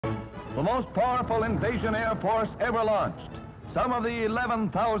the most powerful invasion air force ever launched. Some of the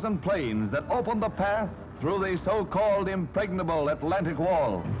 11,000 planes that opened the path through the so-called impregnable Atlantic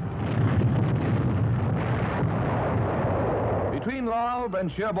Wall. Between Le Havre and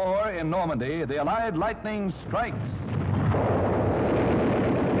Cherbourg in Normandy, the Allied lightning strikes.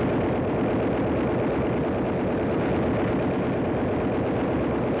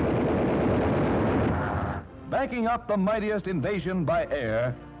 Backing up the mightiest invasion by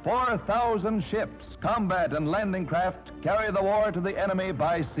air, 4,000 ships, combat and landing craft carry the war to the enemy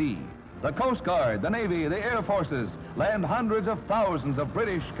by sea. The Coast Guard, the Navy, the Air Forces land hundreds of thousands of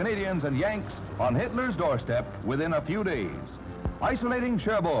British, Canadians, and Yanks on Hitler's doorstep within a few days. Isolating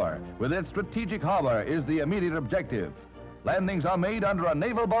Cherbourg with its strategic harbor is the immediate objective. Landings are made under a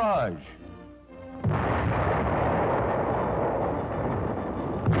naval barrage.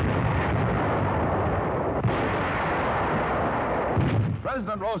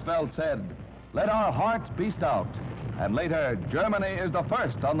 President Roosevelt said, "Let our hearts be stout." And later, Germany is the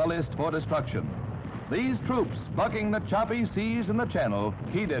first on the list for destruction. These troops, bucking the choppy seas in the Channel,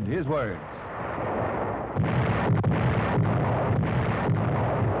 heeded his words.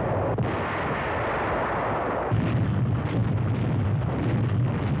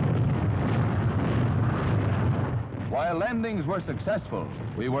 While landings were successful,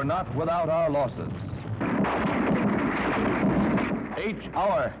 we were not without our losses. Each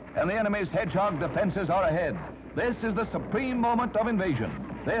hour, and the enemy's hedgehog defenses are ahead. This is the supreme moment of invasion.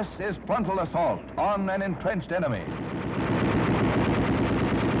 This is frontal assault on an entrenched enemy.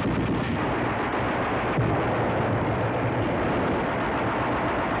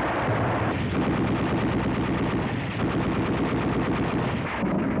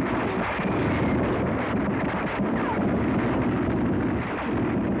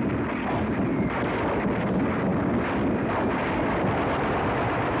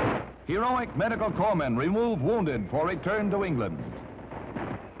 Heroic medical corpsmen remove wounded for return to England.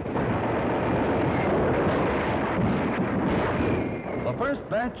 The first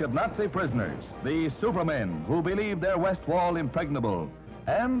batch of Nazi prisoners, the supermen who believed their West Wall impregnable,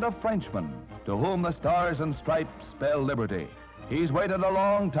 and a Frenchman to whom the stars and stripes spell liberty. He's waited a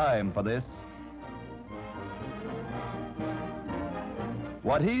long time for this.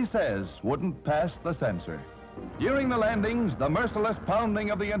 What he says wouldn't pass the censor. During the landings, the merciless pounding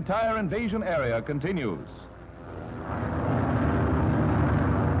of the entire invasion area continues.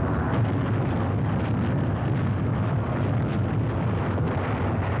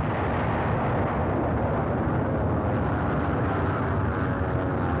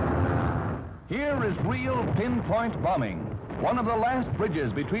 Here is real pinpoint bombing. One of the last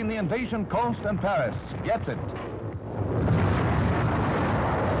bridges between the invasion coast and Paris gets it.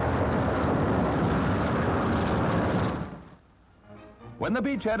 When the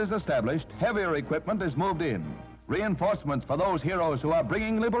beachhead is established, heavier equipment is moved in. Reinforcements for those heroes who are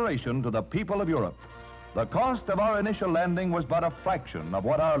bringing liberation to the people of Europe. The cost of our initial landing was but a fraction of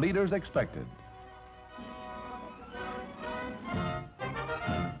what our leaders expected.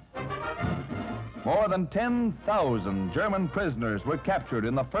 More than 10,000 German prisoners were captured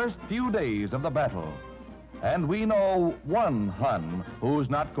in the first few days of the battle. And we know one Hun who's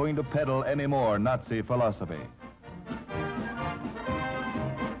not going to peddle any more Nazi philosophy.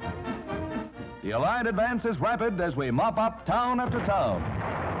 The Allied advance is rapid as we mop up town after town.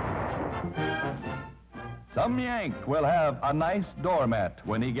 Some Yank will have a nice doormat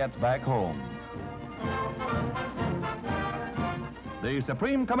when he gets back home. The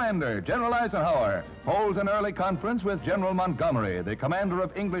Supreme Commander, General Eisenhower, holds an early conference with General Montgomery, the commander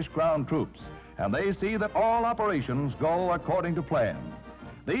of English ground troops, and they see that all operations go according to plan.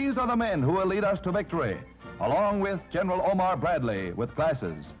 These are the men who will lead us to victory, along with General Omar Bradley with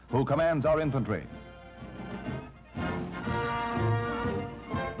glasses, who commands our infantry.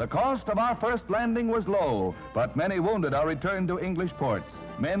 The cost of our first landing was low, but many wounded are returned to English ports,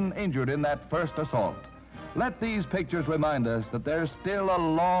 men injured in that first assault. Let these pictures remind us that there's still a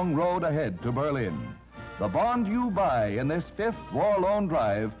long road ahead to Berlin. The bond you buy in this 5th War Loan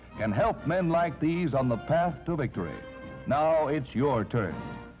Drive can help men like these on the path to victory. Now it's your turn.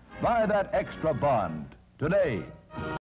 Buy that extra bond today.